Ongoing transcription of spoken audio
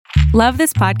Love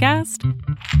this podcast?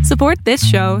 Support this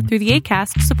show through the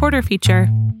Acast supporter feature.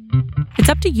 It's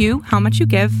up to you how much you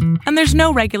give, and there's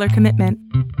no regular commitment.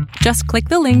 Just click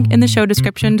the link in the show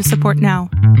description to support now.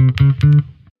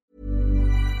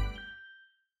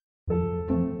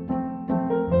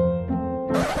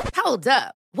 Hold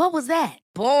up. What was that?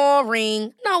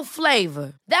 Boring. No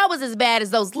flavor. That was as bad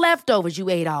as those leftovers you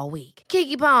ate all week.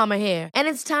 Keke Palmer here, and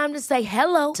it's time to say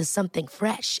hello to something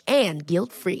fresh and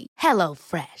guilt-free.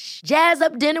 HelloFresh. Jazz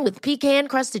up dinner with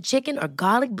pecan-crusted chicken or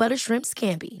garlic butter shrimp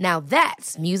scampi. Now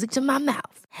that's music to my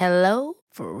mouth.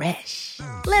 HelloFresh.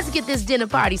 Let's get this dinner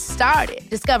party started.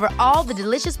 Discover all the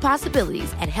delicious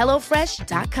possibilities at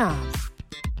HelloFresh.com.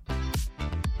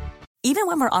 Even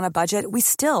when we're on a budget, we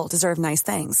still deserve nice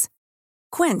things.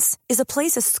 Quince is a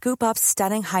place to scoop up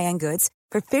stunning high-end goods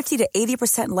for 50 to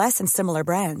 80% less than similar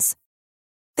brands.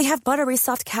 They have buttery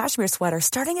soft cashmere sweaters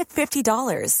starting at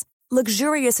 $50,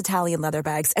 luxurious Italian leather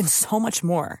bags, and so much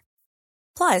more.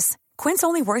 Plus, Quince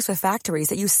only works with factories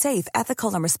that use safe,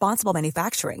 ethical, and responsible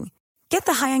manufacturing. Get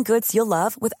the high-end goods you'll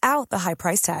love without the high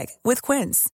price tag with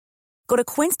Quince. Go to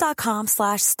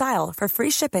quince.com/style for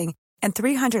free shipping and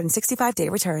 365-day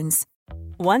returns.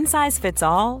 One size fits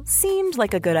all seemed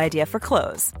like a good idea for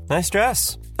clothes. Nice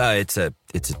dress. It's a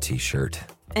t-shirt.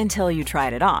 Until you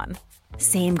tried it on.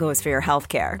 Same goes for your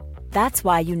healthcare. That's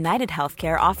why United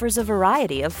Healthcare offers a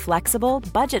variety of flexible,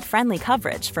 budget-friendly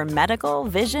coverage for medical,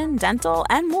 vision, dental,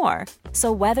 and more.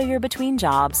 So whether you're between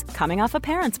jobs, coming off a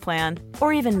parent's plan,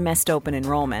 or even missed open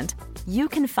enrollment, you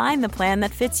can find the plan that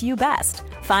fits you best.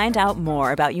 Find out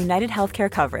more about United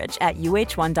Healthcare coverage at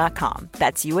uh1.com.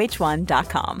 That's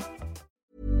uh1.com.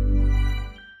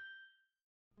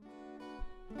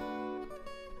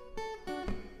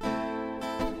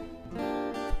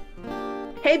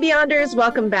 Hey Beyonders,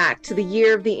 welcome back to the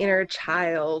Year of the Inner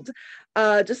Child.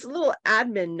 Just a little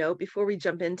admin note before we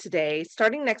jump in today.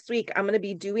 Starting next week, I'm going to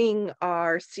be doing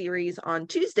our series on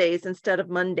Tuesdays instead of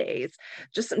Mondays.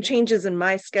 Just some changes in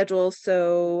my schedule.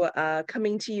 So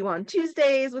coming to you on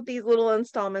Tuesdays with these little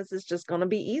installments is just going to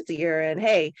be easier. And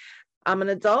hey, I'm an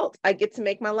adult. I get to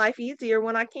make my life easier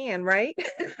when I can, right?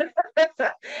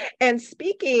 And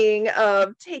speaking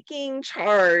of taking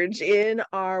charge in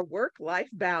our work-life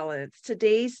balance,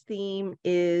 today's theme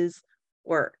is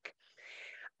work.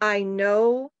 I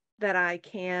know that I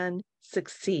can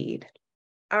succeed.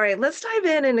 All right, let's dive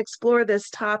in and explore this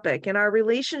topic and our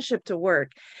relationship to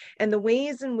work and the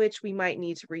ways in which we might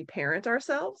need to reparent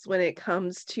ourselves when it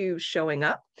comes to showing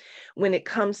up, when it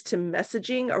comes to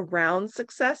messaging around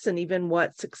success and even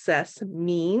what success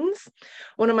means.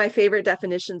 One of my favorite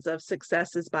definitions of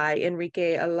success is by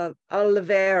Enrique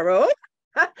Olivero.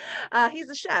 He's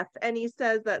a chef, and he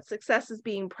says that success is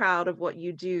being proud of what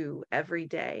you do every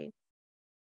day.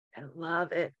 I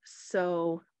love it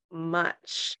so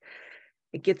much.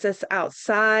 It gets us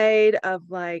outside of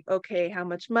like, okay, how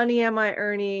much money am I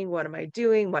earning? What am I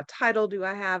doing? What title do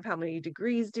I have? How many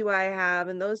degrees do I have?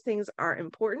 And those things are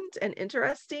important and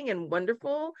interesting and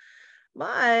wonderful.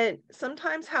 But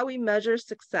sometimes how we measure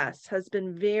success has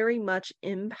been very much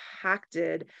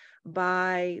impacted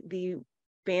by the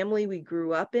family we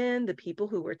grew up in, the people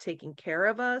who were taking care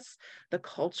of us, the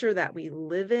culture that we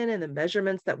live in, and the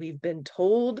measurements that we've been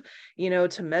told,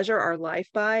 to measure our life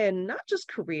by, and not just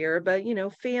career, but,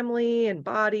 family and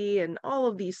body and all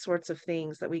of these sorts of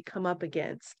things that we come up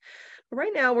against. But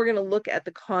right now, we're going to look at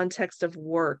the context of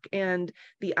work and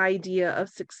the idea of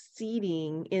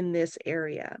succeeding in this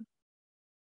area.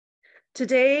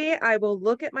 Today, I will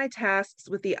look at my tasks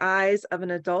with the eyes of an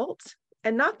adult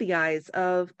and not the eyes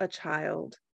of a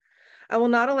child. I will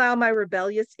not allow my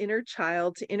rebellious inner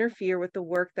child to interfere with the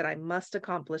work that I must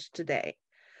accomplish today.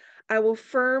 I will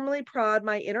firmly prod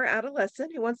my inner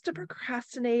adolescent who wants to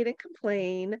procrastinate and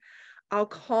complain. I'll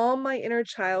calm my inner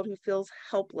child who feels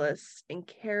helpless in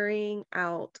carrying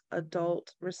out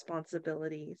adult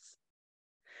responsibilities.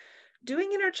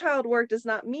 Doing inner child work does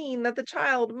not mean that the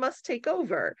child must take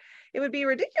over. It would be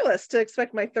ridiculous to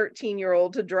expect my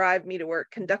 13-year-old to drive me to work,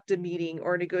 conduct a meeting,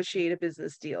 or negotiate a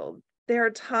business deal. There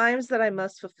are times that I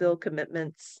must fulfill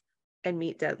commitments and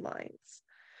meet deadlines.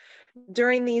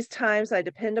 During these times, I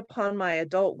depend upon my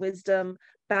adult wisdom,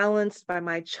 balanced by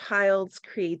my child's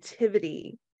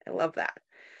creativity. I love that.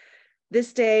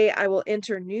 This day, I will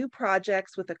enter new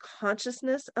projects with a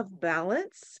consciousness of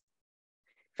balance.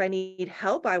 If I need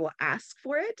help, I will ask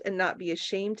for it and not be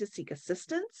ashamed to seek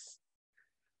assistance.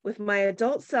 With my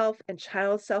adult self and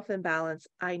child self in balance,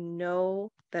 I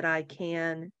know that I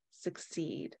can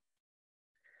succeed.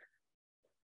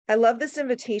 I love this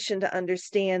invitation to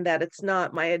understand that it's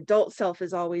not my adult self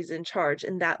is always in charge,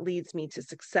 and that leads me to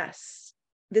success.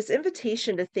 this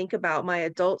invitation to think about my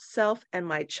adult self and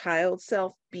my child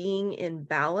self being in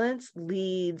balance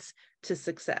leads to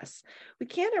success. We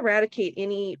can't eradicate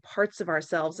any parts of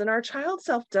ourselves, and our child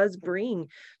self does bring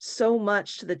so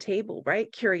much to the table,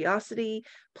 right? Curiosity,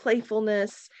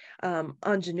 playfulness,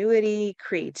 ingenuity,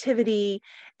 creativity.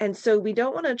 And so we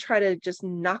don't want to try to just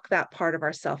knock that part of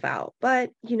ourself out. But,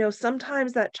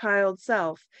 sometimes that child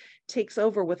self takes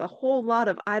over with a whole lot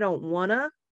of I don't wanna,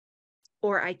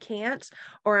 or I can't,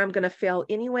 or I'm going to fail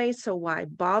anyway, so why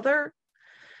bother?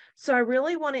 So I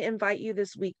really want to invite you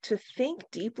this week to think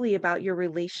deeply about your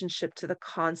relationship to the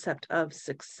concept of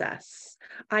success.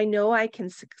 I know I can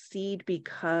succeed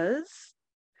because,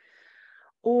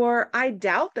 or I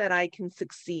doubt that I can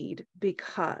succeed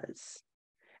because.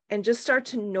 And just start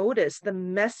to notice the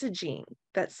messaging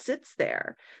that sits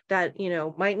there that,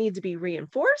 might need to be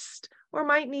reinforced or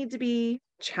might need to be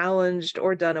challenged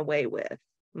or done away with.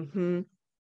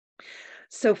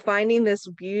 So finding this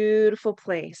beautiful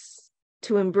place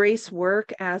to embrace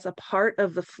work as a part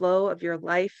of the flow of your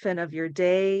life and of your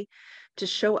day, to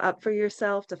show up for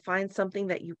yourself, to find something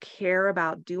that you care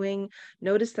about doing.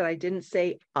 Notice that I didn't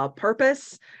say a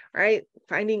purpose, right?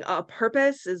 Finding a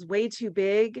purpose is way too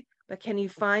big, but can you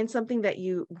find something that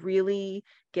you really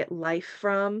get life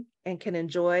from and can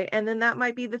enjoy? And then that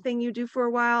might be the thing you do for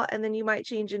a while, and then you might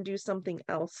change and do something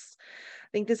else. I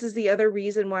think this is the other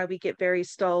reason why we get very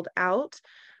stalled out.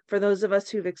 For those of us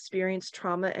who've experienced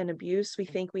trauma and abuse, we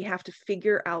think we have to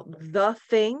figure out the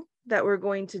thing that we're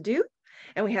going to do,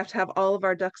 and we have to have all of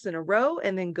our ducks in a row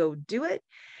and then go do it.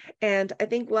 And I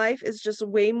think life is just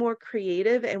way more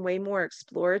creative and way more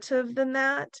explorative than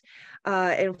that.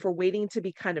 And for waiting to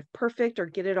be kind of perfect or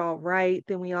get it all right,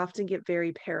 then we often get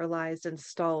very paralyzed and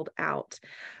stalled out.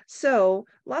 So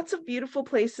lots of beautiful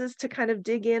places to kind of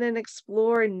dig in and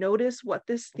explore and notice what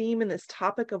this theme and this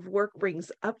topic of work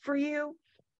brings up for you.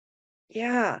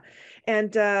 Yeah.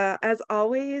 And as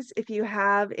always, if you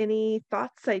have any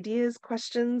thoughts, ideas,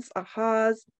 questions,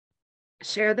 ahas,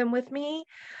 share them with me.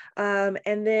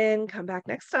 And then come back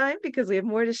next time because we have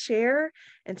more to share,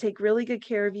 and take really good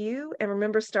care of you. And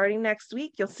remember, starting next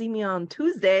week, you'll see me on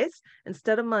Tuesdays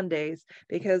instead of Mondays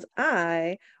because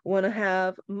I want to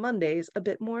have Mondays a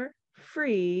bit more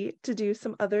free to do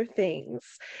some other things.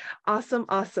 Awesome.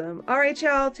 Awesome. All right,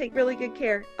 y'all, take really good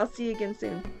care. I'll see you again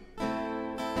soon.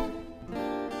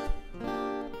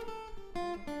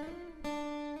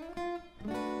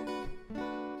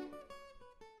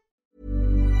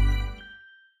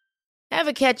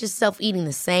 Ever catch yourself eating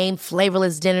the same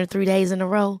flavorless dinner 3 days in a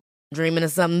row? Dreaming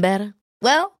of something better?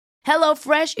 Well,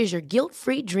 HelloFresh is your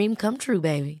guilt-free dream come true,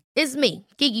 baby. It's me,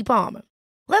 Keke Palmer.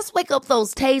 Let's wake up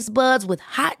those taste buds with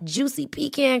hot, juicy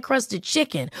pecan-crusted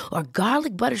chicken or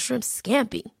garlic butter shrimp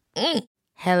scampi.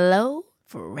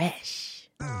 HelloFresh.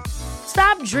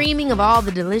 Stop dreaming of all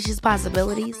the delicious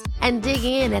possibilities and dig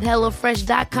in at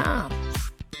HelloFresh.com.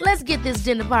 Let's get this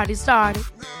dinner party started.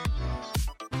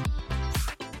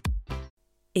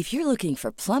 If you're looking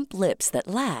for plump lips that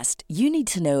last, you need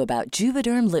to know about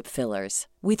Juvederm lip fillers.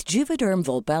 With Juvederm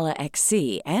Volbella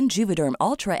XC and Juvederm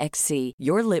Ultra XC,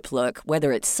 your lip look,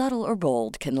 whether it's subtle or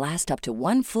bold, can last up to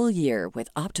 1 full year with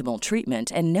optimal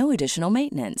treatment and no additional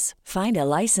maintenance. Find a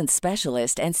licensed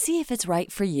specialist and see if it's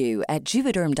right for you at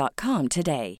Juvederm.com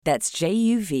today. That's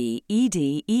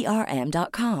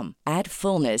JUVEDERM.com. Add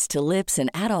fullness to lips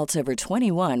in adults over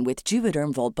 21 with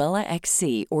Juvederm Volbella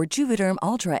XC or Juvederm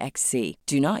Ultra XC.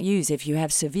 Do not use if you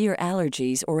have severe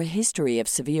allergies or a history of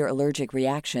severe allergic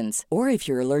reactions, or if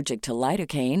you're allergic to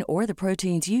lidocaine or the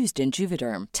proteins used in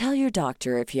Juvederm. Tell your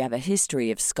doctor if you have a history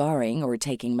of scarring or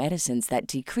taking medicines that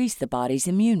decrease the body's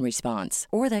immune response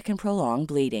or that can prolong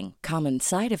bleeding. Common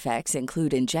side effects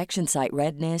include injection site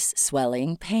redness,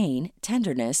 swelling, pain,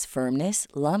 tenderness, firmness,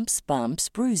 lumps, bumps,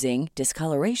 bruising,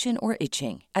 discoloration, or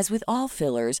itching. As with all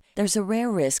fillers, there's a rare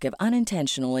risk of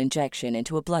unintentional injection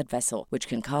into a blood vessel, which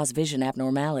can cause vision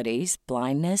abnormalities,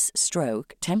 blindness,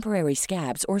 stroke, temporary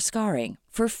scabs, or scarring.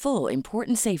 For full,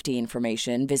 important safety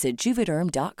information, visit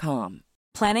Juvederm.com.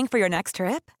 Planning for your next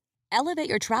trip? Elevate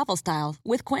your travel style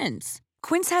with Quince.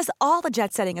 Quince has all the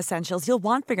jet-setting essentials you'll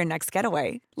want for your next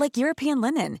getaway, like European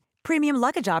linen, premium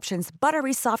luggage options,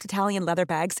 buttery soft Italian leather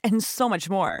bags, and so much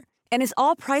more. And is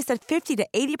all priced at 50 to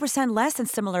 80% less than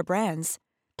similar brands.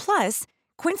 Plus,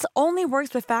 Quince only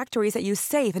works with factories that use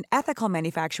safe and ethical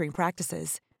manufacturing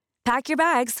practices. Pack your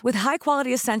bags with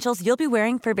high-quality essentials you'll be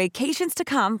wearing for vacations to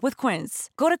come with Quince.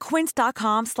 Go to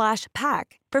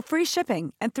quince.com/pack for free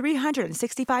shipping and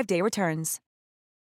 365-day returns.